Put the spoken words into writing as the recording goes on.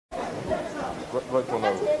Right on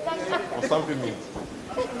now. Or something means.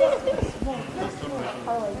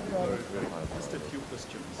 Just a few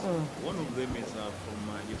questions. One of them is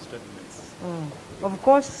from your statements. Of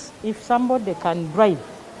course, if somebody can drive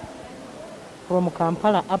from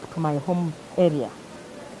Kampala up to my home area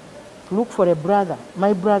to look for a brother,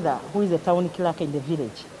 my brother, who is a town clerk in the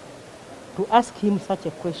village, to ask him such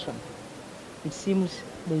a question, it seems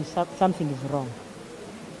there is something is wrong.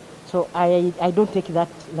 So I don't take that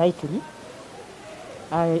lightly.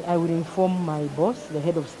 I will inform my boss, the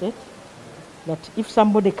head of state, that if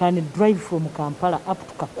somebody can drive from Kampala up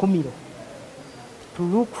to Kakumiro to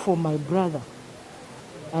look for my brother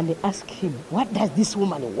and ask him, what does this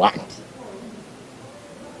woman want?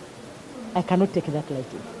 I cannot take that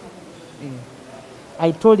lightly.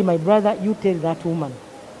 I told my brother, you tell that woman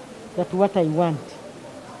that what I want.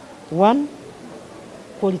 1,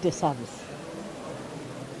 quality service.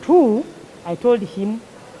 2, I told him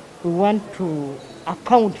we want to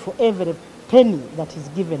account for every penny that is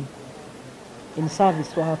given in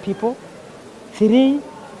service to our people. 3,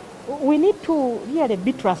 we need to really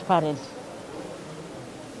be transparent.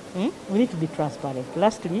 We need to be transparent.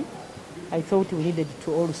 Lastly, I thought we needed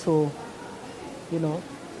to also,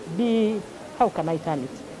 be, how can I term it?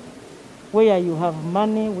 Where you have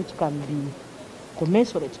money which can be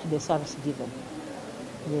commensurate to the service given.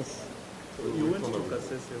 Yes. So you went to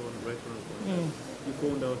Kasese on reference. You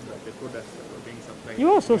found out that the products that were being supplied.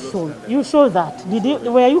 You also saw. You saw that.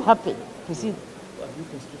 Were you happy to see? Have you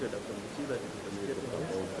considered that committee that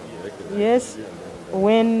it was Yes.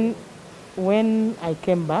 When I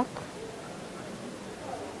came back,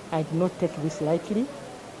 I did not take this lightly.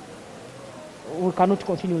 We cannot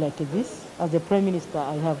continue like this. As the Prime Minister,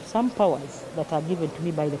 I have some powers that are given to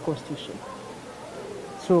me by the Constitution.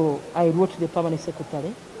 So I wrote to the Permanent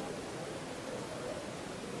Secretary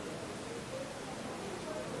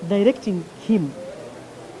directing him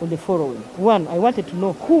on the following. 1, I wanted to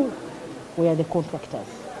know who were the contractors.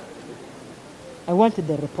 I wanted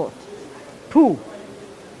the report. 2,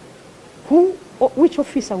 which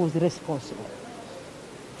officer was responsible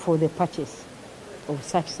for the purchase of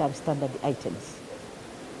such substandard items.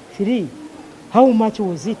 3, how much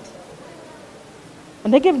was it?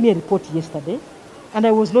 And they gave me a report yesterday, and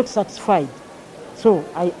I was not satisfied. So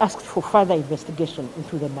I asked for further investigation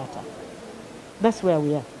into the matter. That's where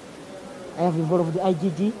we are. I have involved the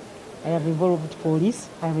IGG, I have involved police,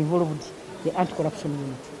 I have involved the anti-corruption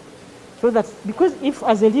unit. So that, because if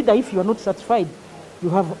as a leader, if you are not satisfied, you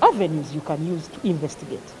have avenues you can use to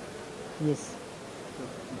investigate. Yes.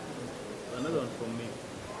 Another one from me.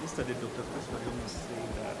 Yesterday, Dr. Chris was saying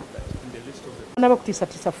that in the list of the...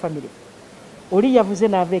 Nabakutisatisa family. Oli yavuze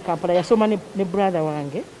n'ava e Kampala yasoma ne brother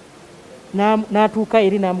wange n'atuuka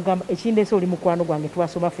eri n'amugamba ekindeese oli mukwano gwange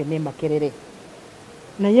twasoma ffenna e Makerere.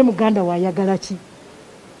 Naye muganda we ayagala ki?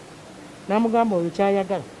 N'amugamba oyo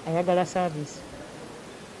kyayagala, ayagala service.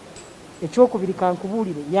 Ekyokubiri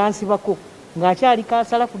kankubuulire yansibako ng'akyali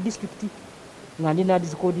kansala ku disitulikiti nga ndi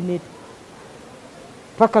NADS coordinator.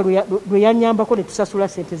 Paka lwe yannyambako ne tusasula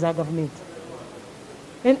ssente za gavumenti.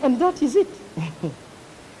 And that is it.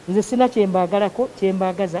 Nze sina kyembaagalako,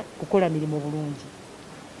 kyembaagaza kukola mirimu bulungi.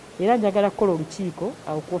 Era njagala kukola olukiiko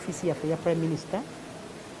awo ku ofiisi yaffe ya Prime Minister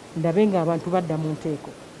ndabe nga abantu badda mu nteeko.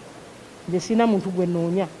 Nze sina muntu gwe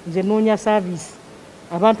nnoonya, nze nnoonya service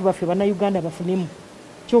abantu baffe bannayuganda bafunemu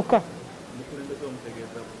kyokka.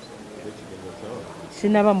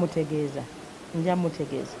 Sinaba mutegeeza, nja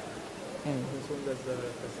mutegeeza.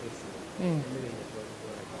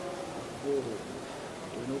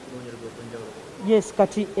 Yes,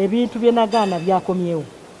 kati ebintu bye nagaana byakomyewo.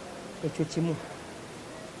 Ekyo kimu.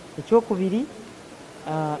 Ekyokubiri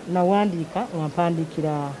nawandiika nga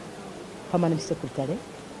mpandiikira Permanent Secretary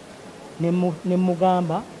ne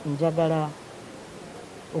mugamba njagala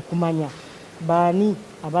okumanya baani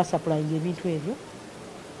abasaplayinga ebintu ebyo,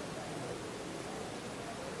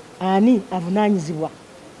 ani avunaanyizibwa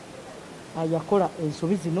yakola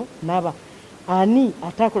ensobi zino n'aba ani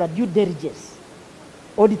atakola due diligence.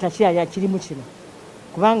 Auditor kirimu kino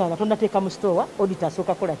kubanga nga tondateeka mu store auditor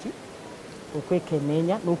asooka kola ki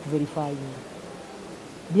okwekenneenya n'okuverifyinga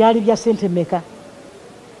byali bya ssente meka,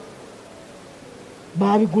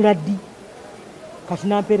 baabigula ddi. Kati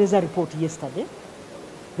nampeereza report yesterday,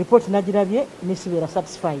 report nagirabye nesibeera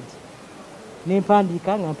satisfied,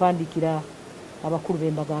 nempandiika nga mpandiikira abakulu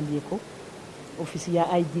bembagambyeko, office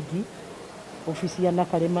ya IGG, office ya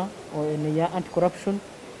Nakalema ne ya anti-corruption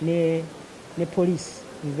ne police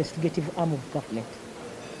investigative arm of government.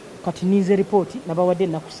 Kati nize report nabawadde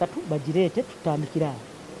ennaku 3 bagireete tutandikira awo.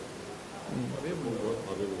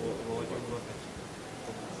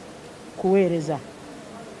 Kuweereza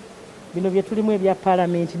bino bye tulimu ebya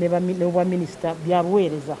paalamenti n'obwa minisita bya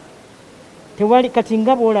buweereza. Tewali kati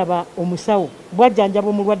nga bw'olaba omusawo bw'ajjanjaba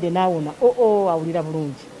omulwadde n'awona awulira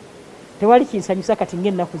bulungi. Tewali kinsanyusa kati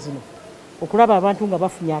ng'ennaku zino okulaba abantu nga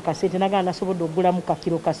bafunye akasente nagana nasobodde okugulamu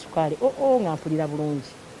kakiro ka sukaali nga mpulira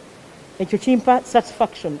bulungi. Ekyo kimpa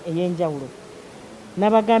satisfaction ey'enjawulo.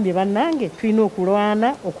 Nabagambye bannange tulina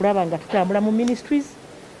okulwana okulaba nga tutambula mu ministries,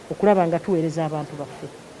 okulaba nga tuweereza abantu baffe,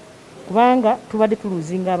 kubanga tubadde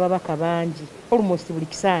tuluzinga ababaka bangi almost buli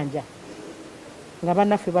kisanja nga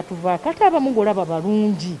bannaffe batuvaako ate abamu ng'olaba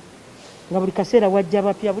balungi nga buli kaseera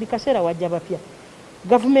wajja bapya.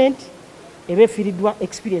 Gavumenti eba efiiriddwa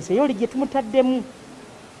experience ey'oli gye tumutaddemu.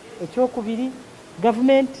 Ekyokubiri,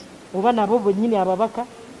 gavumenti oba nabo bennyini ababaka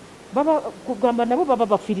kugamba nabo baba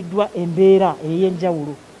bafiiriddwa embeera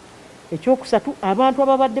ey'enjawulo. Ekyokusatu, abantu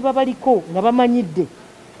ababadde babaliko nga bamanyidde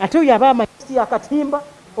ate oyo aba amanyisi akatimba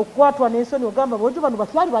okukwatwa n'ensoni ogamba bojo bano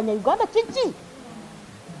bakyali banyayuganda kiki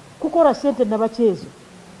kukola ssente nabakyezo.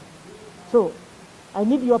 So I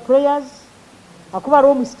need your prayers. Akuba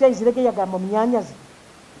omusika izirege yagamba munyanyazi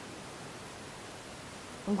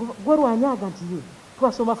gwe lwanyaga nti ye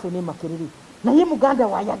twasoma ffene makerere naye muganda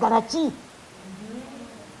wayagala ki?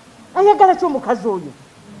 Ayagala ki omukazi oyo?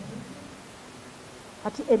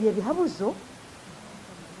 Kati ebyo ebihabuzo,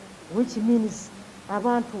 which means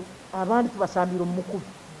abantu tubasambira omukubi.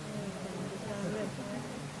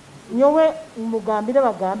 Nyowe mugambire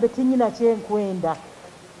bagambe tinyina kyenkwenda.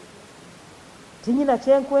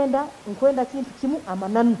 Nkwenda kintu kimu,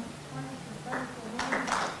 amananu.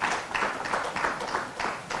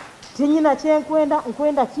 Tinyina kyenkwenda,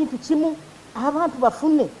 nkwenda kintu kimu, abantu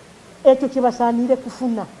bafune ekyo kye basaanire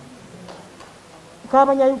kufuna.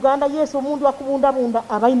 Kabanyayuganda yesu omundu akubundabunda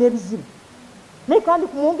abalina ebizibu naye kandi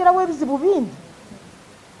kumwongerawo ebizibu bindi.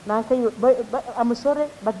 I'm sorry,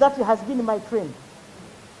 but that has been my trend.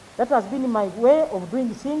 That has been my way of doing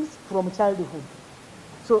things from childhood.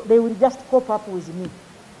 So they will just cope up with me.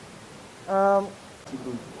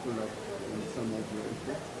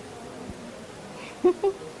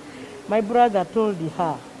 My brother told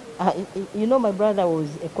her, you know, my brother was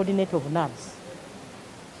a coordinator of NABS.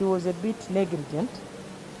 He was a bit negligent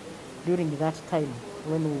during that time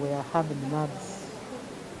when we were having NABS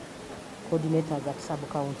coordinators at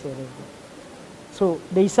sub-county level. So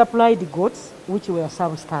they supplied goats which were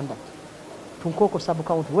substandard to Nkoko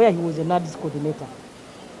sub-county where he was a NABS coordinator.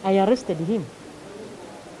 I arrested him.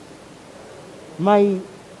 My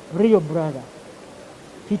real brother.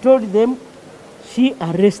 He told them, she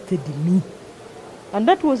arrested me. And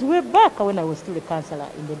that was way back when I was still a councillor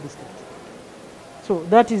in the district. So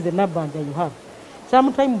that is the Nabanjja you have.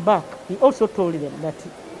 Some time back, he also told them that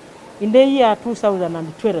in the year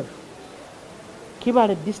 2012,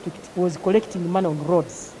 Kibale district was collecting money on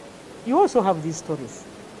roads. You also have these stories.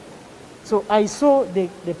 So I saw the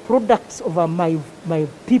products of my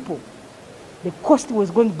people. The cost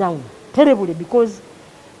was going down terribly because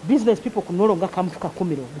business people could no longer come to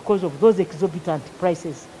Kakumiro because of those exorbitant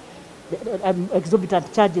prices,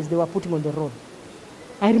 exorbitant charges they were putting on the road.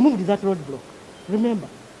 I removed that roadblock. Remember,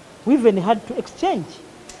 we even had to exchange.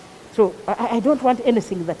 So I don't want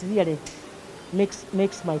anything that really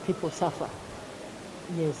makes my people suffer.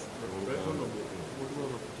 Yes.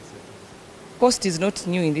 Cost is not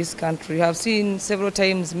new in this country. We have seen several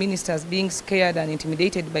times ministers being scared and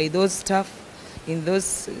intimidated by those staff in those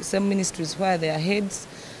same ministries where they are heads.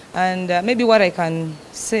 And maybe what I can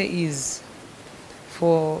say is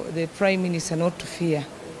for the Prime Minister not to fear.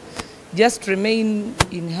 Just remain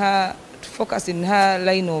in her, to focus in her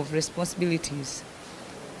line of responsibilities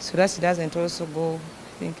so that she doesn't also go,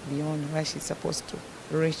 I think, beyond where she's supposed to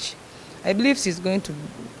reach. I believe she's going to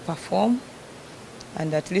perform,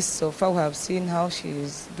 and at least so far we have seen how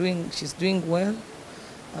she's doing well.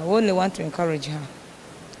 I only want to encourage her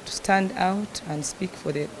to stand out and speak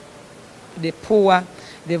for the poor,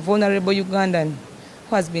 the vulnerable Ugandan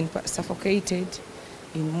who has been suffocated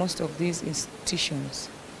in most of these institutions.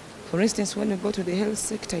 For instance, when we go to the health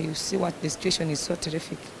sector, you see what the situation is so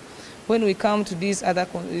terrific. When we come to these other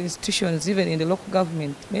institutions, even in the local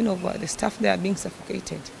government, many of the staff there are being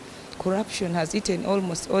suffocated. Corruption has eaten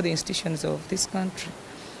almost all the institutions of this country.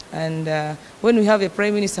 And when we have a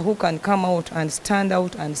Prime Minister who can come out and stand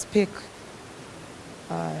out and speak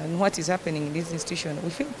on what is happening in this institution, we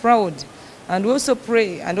feel proud. And we also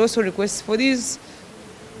pray and also request for these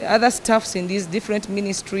other staffs in these different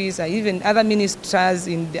ministries, or even other ministers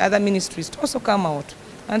in the other ministries, to also come out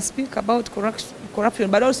and speak about corruption,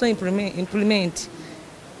 but also implement.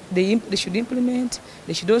 They should implement.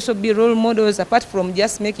 They should also be role models, apart from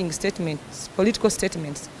just making statements, political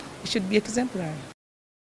statements. They should be exemplary.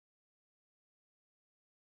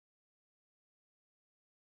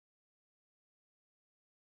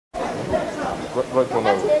 Right on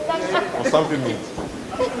now. Or something means.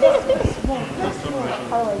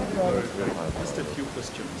 Just a few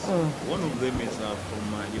questions. One of them is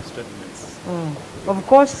from your statements. Of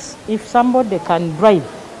course, if somebody can drive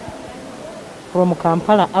from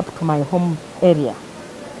Kampala up to my home area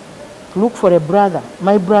to look for a brother,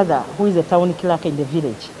 my brother, who is a town clerk in the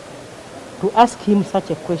village, to ask him such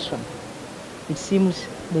a question, it seems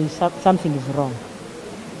there is something is wrong.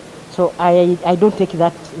 So I don't take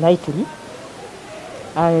that lightly.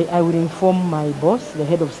 I will inform my boss, the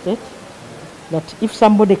head of state, that if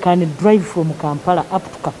somebody can drive from Kampala up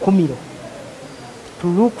to Kakumiro to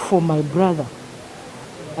look for my brother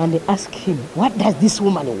and ask him, what does this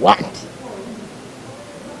woman want?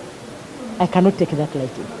 I cannot take that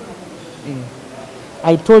lightly.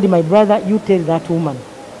 I told my brother, you tell that woman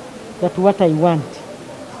that what I want.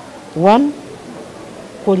 1,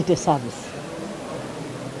 quality service.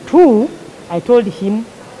 2, I told him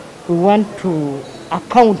we want to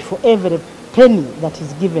account for every penny that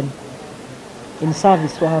is given in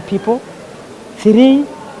service to our people. 3,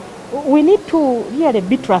 we need to really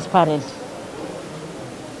be transparent.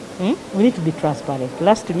 We need to be transparent.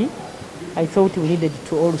 Lastly, I thought we needed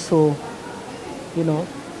to also,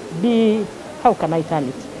 be, how can I turn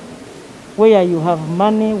it? Where you have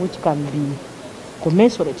money which can be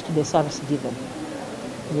commensurate to the service given.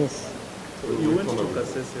 Yes. So you went to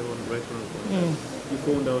Kasese on right on. You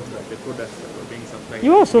found out that the products that were being supplied.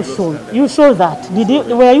 You also saw. You saw that.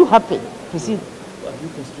 Were you happy to see? Have you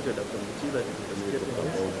constituted a committee that is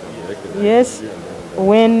investigating Yes.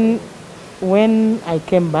 this? When I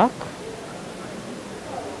came back,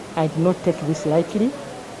 I did not take this lightly.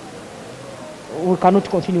 We cannot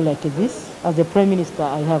continue like this. As the Prime Minister,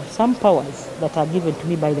 I have some powers that are given to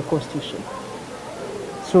me by the Constitution.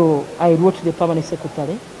 So I wrote to the Permanent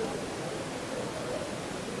Secretary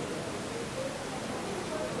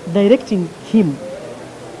directing him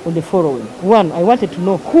on the following. 1, I wanted to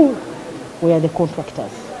know who were the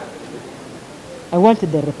contractors. I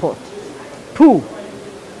wanted the report. 2,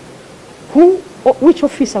 which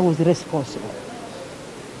officer was responsible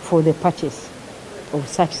for the purchase of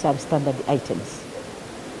such substandard items.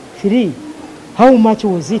 3, how much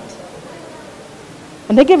was it?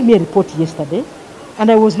 And they gave me a report yesterday,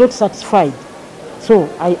 and I was not satisfied. So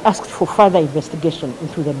I asked for further investigation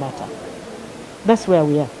into the matter. That's where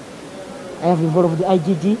we are. I have involved the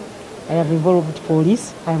IGG, I have involved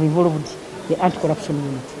police, I have involved the anti-corruption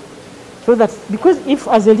unit. So that, because if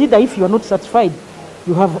as a leader, if you are not satisfied,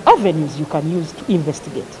 you have avenues you can use to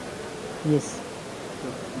investigate. Yes.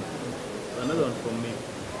 Another one from me.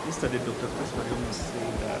 Yesterday, Dr. Christopher was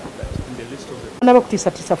saying that in the list of the...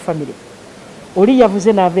 Nabakutisatisa family. Oli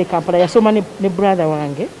yavuze n'ava e Kampala yasoma ne brother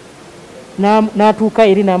wange n'atuuka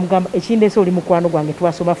eri n'amugamba ekindeese oli mukwano gwange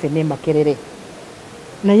twasoma ffenna e Makerere.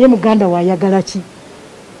 Naye muganda we ayagala ki?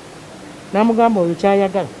 N'amugamba oyo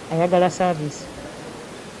kyayagala, ayagala service.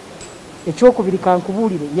 Ekyokubiri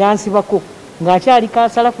kankubuulire yansibako ng'akyali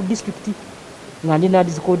kansala ku district nga ndi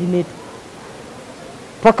NADS coordinator.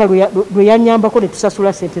 Paka lwe yanyambako ne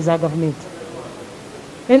tusasula ssente za gavumenti.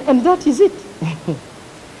 And that is it.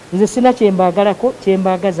 Nze sina kyembaagalako,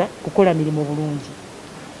 kyembaagaza kukola mirimu bulungi.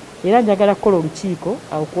 Era njagala kukola olukiiko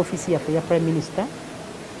awo ku ofisi yaffe ya Prime Minister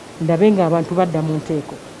ndabe nga abantu badda mu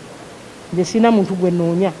nteeko. Nze sina muntu gwe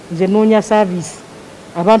nnoonya, nze nnoonya service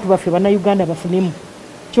abantu baffe bannayuganda bafunemu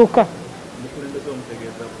kyokka.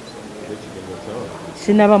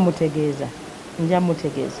 Sinaba mutegeeza, nja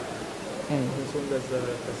mutegeeza.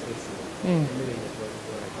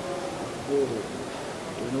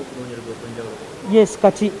 Yes,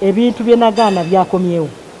 kati ebintu bye nagaana byakomyewo.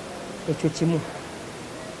 Ekyo kimu.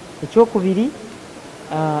 Ekyokubiri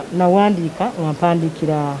nawandiika nga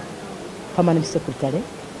mpandiikira Permanent Secretary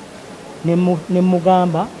ne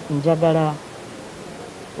mugamba njagala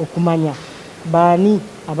okumanya baani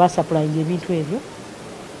abasaplayinga ebintu ebyo,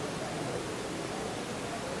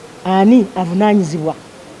 ani avunaanyizibwa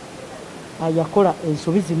yakola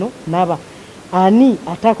ensobi zino, n'aba ani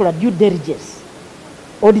atakola due diligence.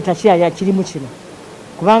 Auditor ki kirimu kino,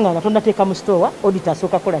 kubanga nga tondateeka mu store, auditor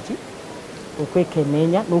asooka kola ki?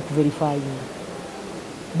 Okwekenneenya n'okuverifyinga.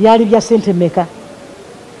 Byali bya ssente mmeka?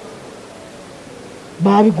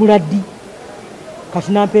 Baabigula ddi?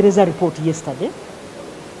 Kati nampeereza report yesterday.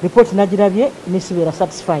 Report nagirabye nesibeera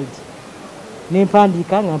satisfied.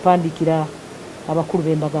 Nempandiika nga mpandiikira abakulu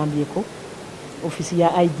bembagambyeko, ofisi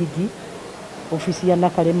ya IGG, ofisi ya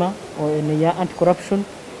Nakalema ne ya anti-corruption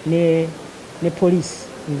ne police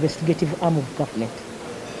investigative arm of government.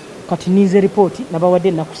 Kati nize report nabawadde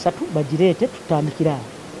ennaku 3 bagireete tutandikira.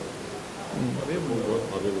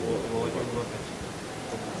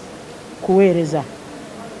 Kuweereza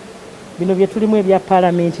bino bye tulimu ebya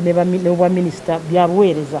parliament ne bwa minister bya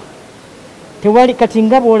buweereza. Tewali kati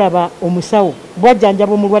nga bw'olaba omusawo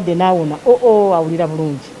bwajjanjaba omulwadde n'awona awulira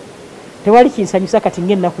bulungi. Tewali kinsanyusa kati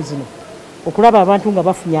ng'ennaku zino okulaba abantu nga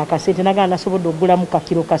bafunye akasente nagala nasobodde okugulamu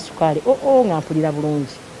kakiro ka sukaali nga mpulira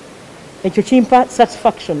bulungi. Ekyo kimpa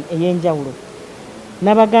satisfaction ey'enjawulo.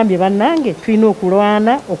 Nabagambye bannange tulina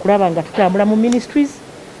okulwana okulaba nga tutambula mu ministries,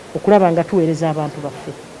 okulaba nga tuweereza abantu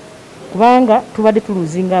baffe. Kubanga tubadde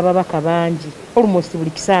tuluzinga ababaka bangi almost buli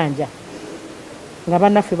kisanja nga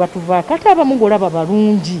bannaffe batuvaako ate abamu ng'olaba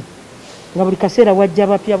balungi nga buli kaseera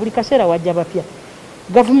wajja bapya.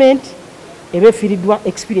 Government eba efiiriddwa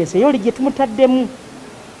experience ey'oli gye tumutaddemu.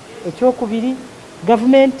 Ekyokubiri,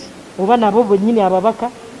 government oba nabo bennyini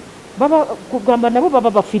ababaka kugamba nabo baba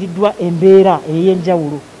bafiiriddwa embeera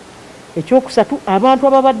ey'enjawulo. Ekyokusatu, abantu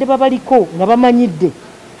ababadde babaliko nga bamanyidde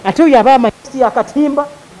ate oyo aba amanyi akatimba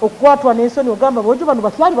okukwatwa n'ensoni ogamba bojo bano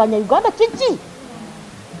bakyali Banyayuganda kiki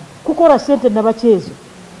kukola ssente nabakyezo.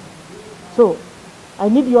 So I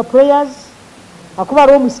need your prayers. Akuba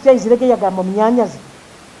aliwo omusika izireke yagamba munyanyazi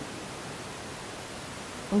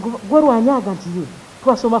gwe lwanyaga nti ye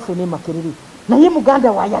twasoma ffene Makerere naye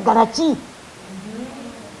muganda wayagala ki?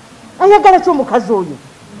 Ayagala ki omukazi oyo?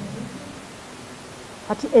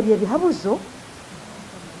 Kati ebyo ebihabuzo,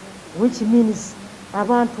 which means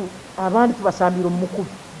abantu abandi tubasambira omukubi.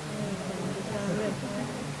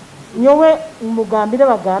 Nyowe mugambire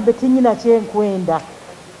bagambe tinyina kyenkwenda.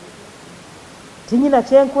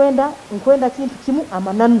 Nkwenda kintu kimu,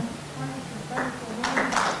 amananu.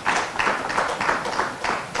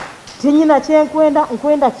 Tinyina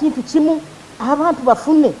nkwenda kintu kimu, abantu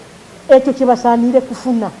bafune ekyo kye basaanire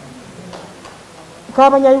kufuna.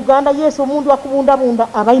 Nk'Abanyayuganda, yesu omuntu akubundabunda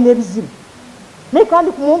abalina ebizibu naye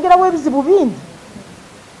kandi kumwongerawo ebizibu bindi.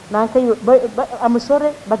 I'm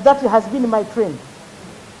sorry, but that has been my trend.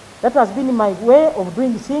 That has been my way of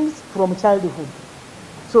doing things from childhood.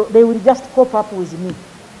 So they will just cope up with me.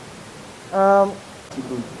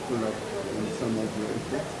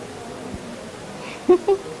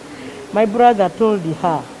 My brother told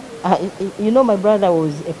her, you know, my brother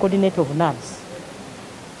was a coordinator of NABS.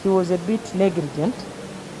 He was a bit negligent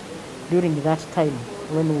during that time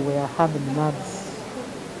when we were having NABS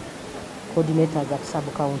coordinators at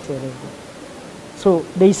sub-county level. So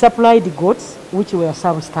they supplied the goats which were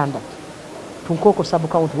substandard to Nkoko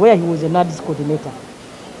sub-county where he was a NABS coordinator.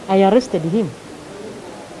 I arrested him.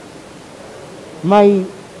 My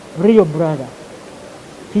real brother.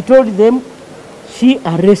 He told them, she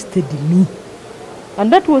arrested me.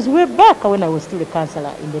 And that was way back when I was still a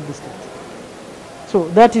councillor in the district. So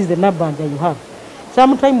that is the Nabanjja you have.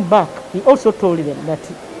 Some time back, he also told them that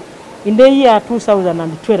in the year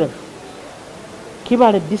 2012,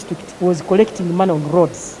 Kibale district was collecting money on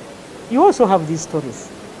roads. You also have these stories.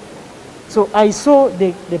 So I saw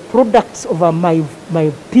the products of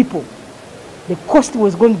my people. The cost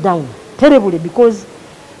was going down terribly because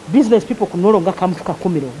business people could no longer come to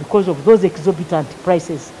Kakumiro because of those exorbitant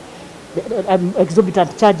prices,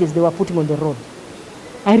 exorbitant charges they were putting on the road.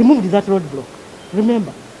 I removed that roadblock.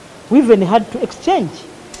 Remember, we even had to exchange.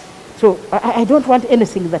 So I don't want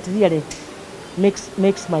anything that really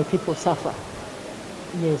makes my people suffer.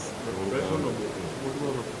 Yes.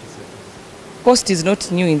 Cost is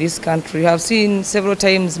not new in this country. I have seen several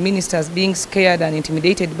times ministers being scared and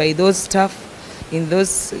intimidated by those staff in those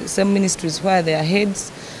same ministries where they are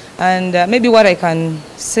heads. And maybe what I can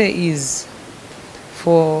say is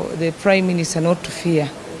for the Prime Minister not to fear.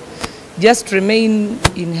 Just remain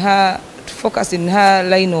in her, to focus in her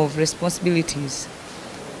line of responsibilities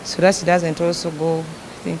so that she doesn't also go, I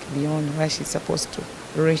think, beyond where she's supposed to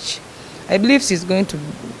reach. I believe she's going to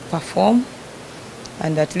perform,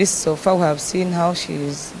 and at least so far we have seen how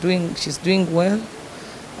she's doing well.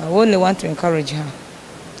 I only want to encourage her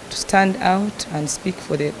to stand out and speak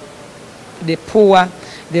for the poor,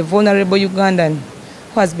 the vulnerable Ugandan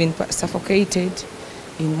who has been suffocated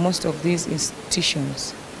in most of these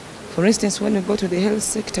institutions. For instance, when we go to the health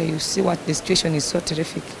sector, you see what the situation is so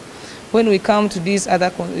terrific. When we come to these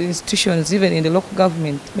other institutions, even in the local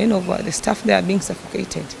government, many of the staff there are being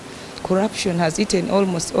suffocated. Corruption has eaten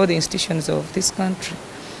almost all the institutions of this country.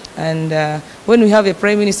 And when we have a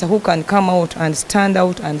Prime Minister who can come out and stand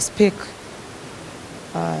out and speak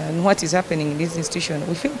on what is happening in this institution,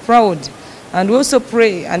 we feel proud. And we also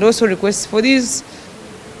pray and also request for these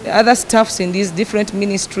other staffs in these different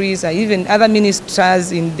ministries, or even other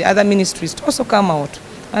ministers in the other ministries, to also come out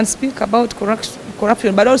and speak about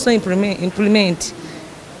corruption, but also implement.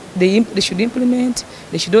 They should implement.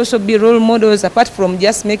 They should also be role models, apart from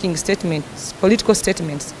just making statements, political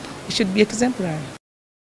statements. They should be exemplary.